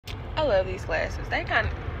love these glasses. They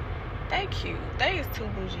cute. They is too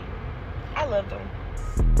bougie. I love them.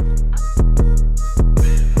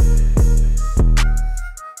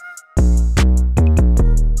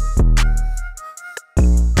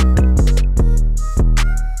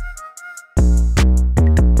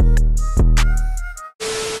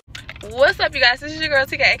 What's up, you guys? This is your girl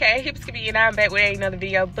TK, aka Hippy Skippy, and I'm back with another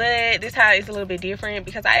video. But this time it's a little bit different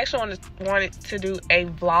because I actually wanted to do a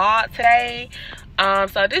vlog today.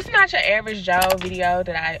 So this is not your average Joe video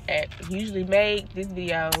that I usually make. This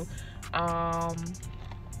video, it's a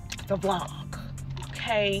vlog.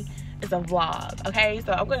 Okay, it's a vlog. Okay,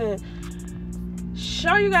 so I'm gonna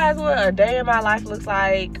show you guys what a day in my life looks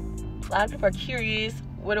like. A lot of people are curious.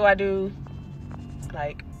 What do I do?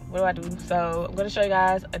 Like, what do I do? So I'm gonna show you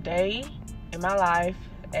guys a day in my life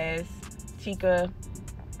as Tika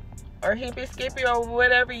or Hippy Skippy or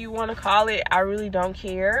whatever you want to call it. I really don't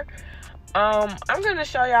care. I'm gonna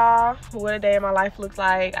show y'all what a day in my life looks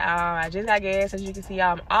like. I just got gas, as you can see.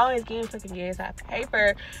 I'm always getting fucking gas. I pay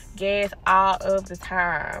for gas all of the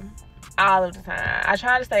time. I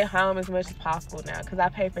try to stay home as much as possible now because I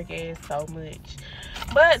pay for gas so much.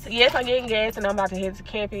 But yes, I'm getting gas and I'm about to head to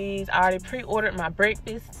campus. I already pre-ordered my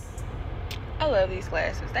breakfast. I love these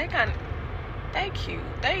glasses. They cute.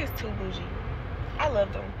 They is too bougie. I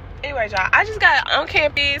love them. Anyways, y'all, I just got on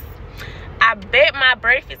campus. I bet my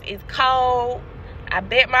breakfast is cold.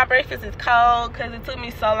 Because it took me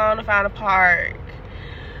so long to find a park.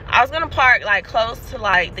 I was gonna park like close to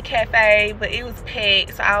like the cafe, but it was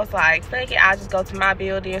packed. So I was like, fuck it, I'll just go to my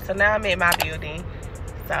building. So now I'm at my building.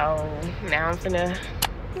 So now I'm finna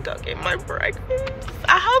go get my breakfast.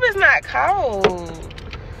 I hope it's not cold.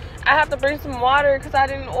 I have to bring some water because I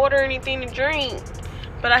didn't order anything to drink.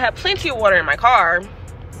 But I have plenty of water in my car.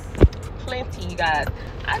 Plenty, you guys.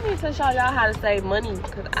 I need to show y'all how to save money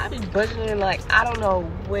because I be budgeting like I don't know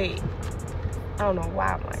why I'm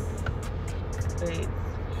like this. But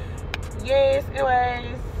yes,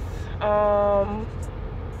 anyways,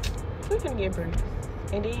 we can get breakfast.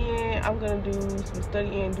 And then I'm gonna do some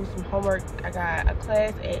studying, do some homework. I got a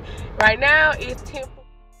class at right now it's 10.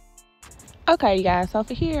 Okay, you guys, so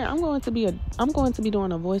for here I'm going to be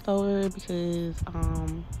doing a voiceover because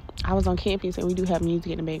I was on campus and we do have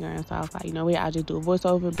music in the background, so I was like, you know what, I'll just do a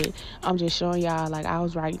voiceover. But I'm just showing y'all, like, I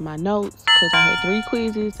was writing my notes because I had 3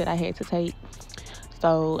 quizzes that I had to take.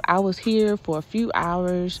 So I was here for a few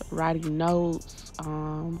hours writing notes.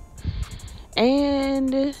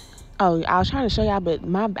 And oh, I was trying to show y'all, but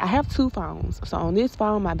I have 2 phones. So on this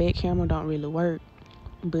phone, my back camera don't really work,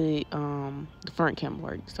 but the front camera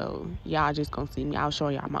works. So y'all just gonna see me. I'll show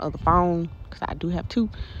y'all my other phone because I do have 2.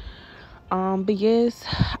 But yes,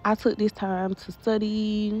 I took this time to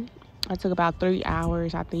study. I took about 3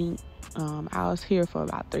 hours, I think. I was here for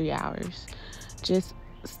about 3 hours just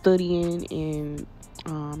studying and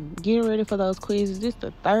getting ready for those quizzes. This is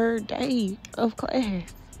the 3rd day of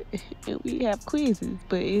class and we have quizzes,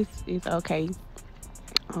 but it's okay.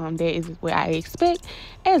 That is what I expect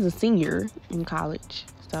as a senior in college.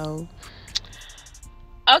 So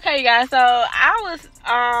okay, you guys, so I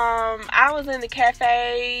was in the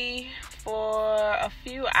cafe for a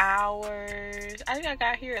few hours. I think I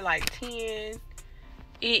got here at like 10.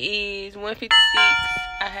 It is 1:56.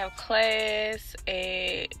 I have class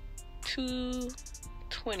at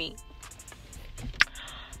 2:20.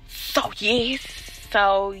 So yes.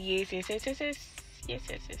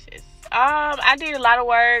 I did a lot of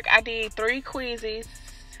work. I did 3 quizzes.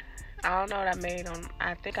 I don't know what I made on.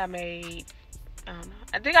 I think I made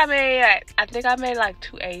like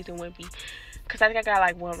 2 A's and 1 B. Cause I think I got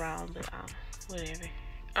like 1 wrong, but whatever.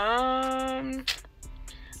 I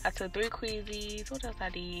took 3 quizzes. What else I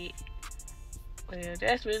did? Well,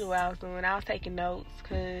 that's really what I was doing. I was taking notes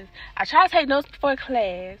because I try to take notes before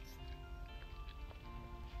class.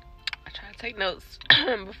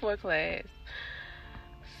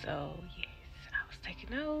 So yes, I was taking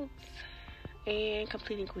notes and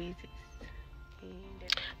completing quizzes.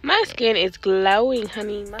 My skin is glowing,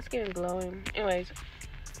 honey. My skin is glowing.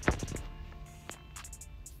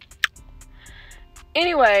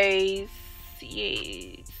 Anyways,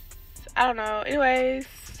 yes. I don't know.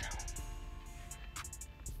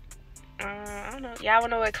 I don't know. Y'all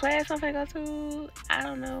wanna know what class I'm gonna go to? I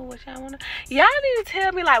don't know what y'all wanna. Y'all need to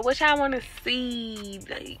tell me like what y'all wanna see.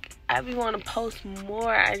 Like, I be wanna post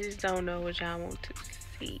more. I just don't know what y'all want to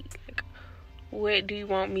see. Like, what do you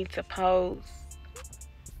want me to post?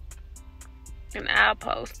 And I'll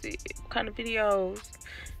post it. What kind of videos?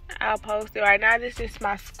 I'll post it. Right now, this is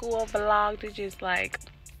my school vlog. To just like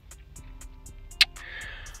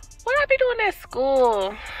what I be doing at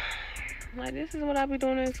school. Like, this is what I be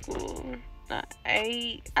doing at school. I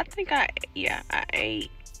ate. I think I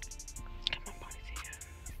ate.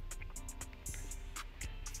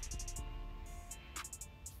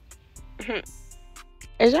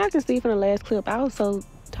 As y'all can see from the last clip, I was so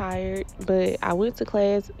tired, but I went to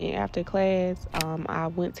class, and after class, I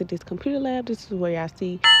went to this computer lab. This is where y'all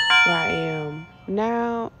see where I am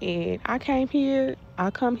now, and I come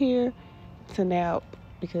here to nap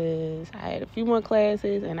because I had a few more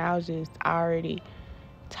classes, and I was just already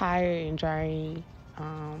tired and drained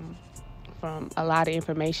from a lot of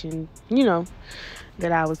information,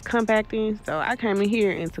 that I was compacting. So I came in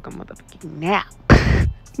here and took a motherfucking nap.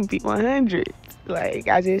 Be 100. Like,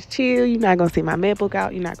 I just chill. You're not gonna see my MacBook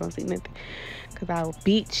out. You're not gonna see nothing because I was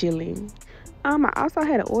beat chilling. I also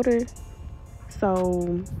had an order,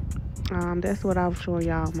 so that's what I was showing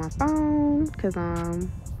y'all on my phone, because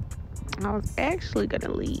I was actually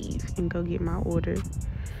gonna leave and go get my order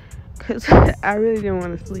because I really didn't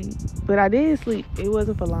want to sleep, but I did sleep. It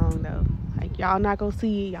wasn't for long though. Like, y'all not gonna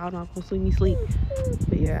see it. Y'all not gonna see me sleep.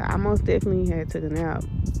 But yeah, I most definitely had to take a nap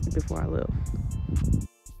before I left.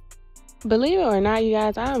 Believe it or not, you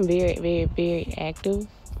guys, I'm very, very, very active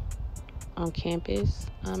on campus.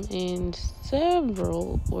 I'm in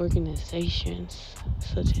several organizations,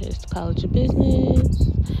 such as the College of Business,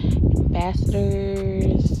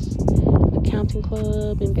 Ambassadors, Accounting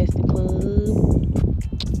Club, Investing Club.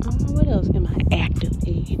 What else am I active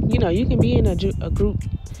in? You can be in a group.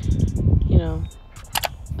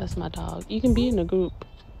 That's my dog. You can be in a group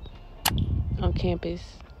on campus,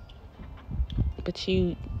 but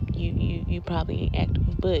you probably ain't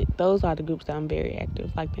active. But those are the groups that I'm very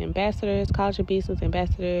active, like the Ambassadors, College of Business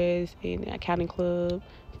Ambassadors, and the Accounting Club,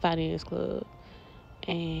 Finance Club,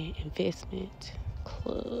 and Investment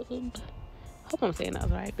Club. Hope I'm saying that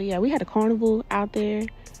right. But yeah, we had a carnival out there.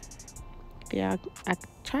 Yeah, I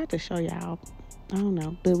tried to show y'all. I don't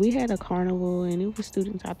know, but we had a carnival, and it was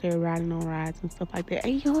students out there riding on rides and stuff like that.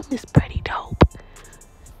 And it's pretty dope.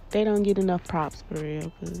 They don't get enough props for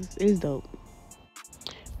real, because it's dope.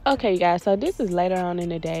 Okay, guys, so this is later on in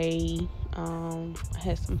the day. I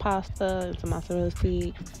had some pasta and some mozzarella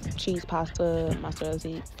sticks, cheese pasta, mozzarella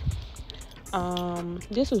sticks.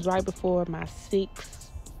 This was right before my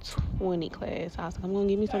 6:20 class. I was like, I'm gonna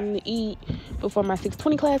give me something to eat before my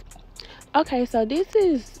 6:20 class. Okay, so this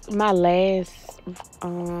is my last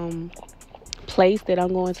place that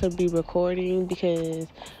I'm going to be recording, because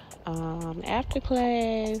after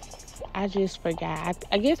class I just forgot.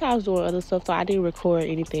 I guess I was doing other stuff, so I didn't record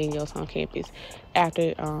anything else on campus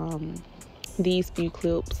after these few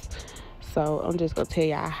clips. So I'm just gonna tell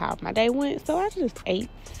y'all how my day went. So I just ate.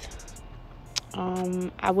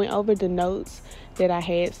 I went over the notes that I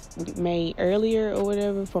had made earlier or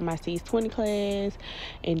whatever for my 6:20 class,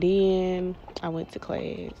 and then I went to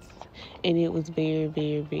class, and it was very,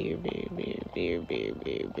 very, very, very, very, very, very,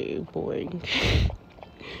 very, very boring.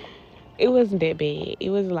 It wasn't that bad. It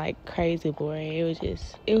was like crazy boring. It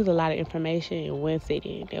was a lot of information in one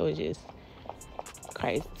sitting. That was just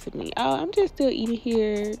crazy to me. Oh, I'm just still eating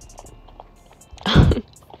here.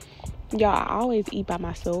 Y'all, I always eat by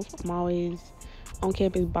myself. I'm always on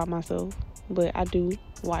campus by myself, but I do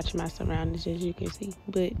watch my surroundings, as you can see.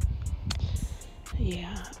 But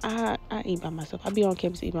yeah, I eat by myself. I be on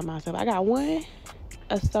campus eat by myself. I got one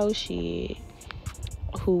associate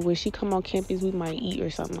who, when she come on campus, we might eat or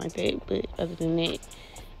something like that. But other than that,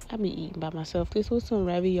 I be eating by myself. This was some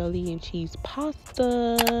ravioli and cheese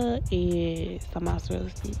pasta and some mozzarella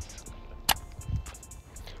sticks.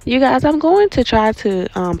 You guys, I'm going to try to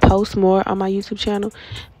post more on my YouTube channel.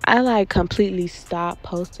 I completely stopped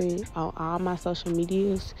posting on all my social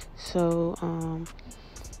medias. So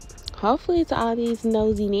hopefully to all these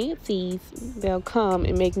nosy Nancy's, they'll come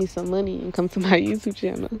and make me some money and come to my YouTube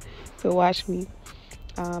channel to watch me.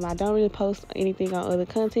 I don't really post anything on other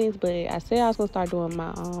contents, but I said I was going to start doing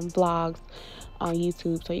my vlogs on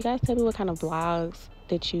YouTube. So you guys tell me what kind of vlogs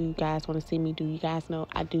that you guys want to see me do. You guys know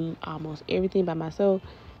I do almost everything by myself.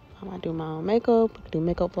 I do my own makeup. I do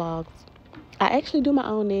makeup vlogs. I actually do my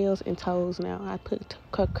own nails and toes now. I put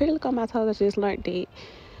acrylic on my toes. I just learned that.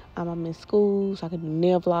 I'm in school, so I can do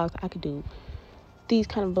nail vlogs. I could do these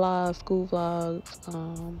kind of vlogs, school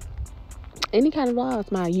vlogs, any kind of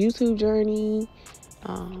vlogs. My YouTube journey,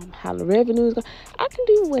 how the revenues go. I can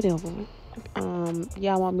do whatever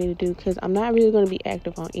y'all want me to do, because I'm not really going to be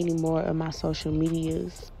active on any more of my social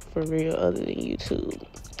medias for real other than YouTube.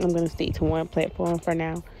 I'm going to stick to one platform for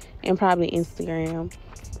now, and probably Instagram.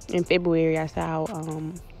 In February, I said I'll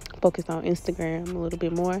focus on Instagram a little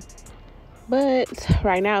bit more. But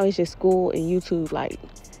right now, it's just school and YouTube. Like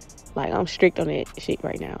I'm strict on that shit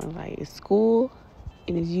right now. Like, it's school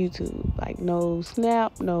and it's YouTube. Like, no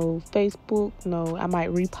Snap, no Facebook, no, I might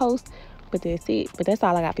repost, but that's it. But that's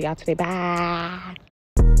all I got for y'all today. Bye.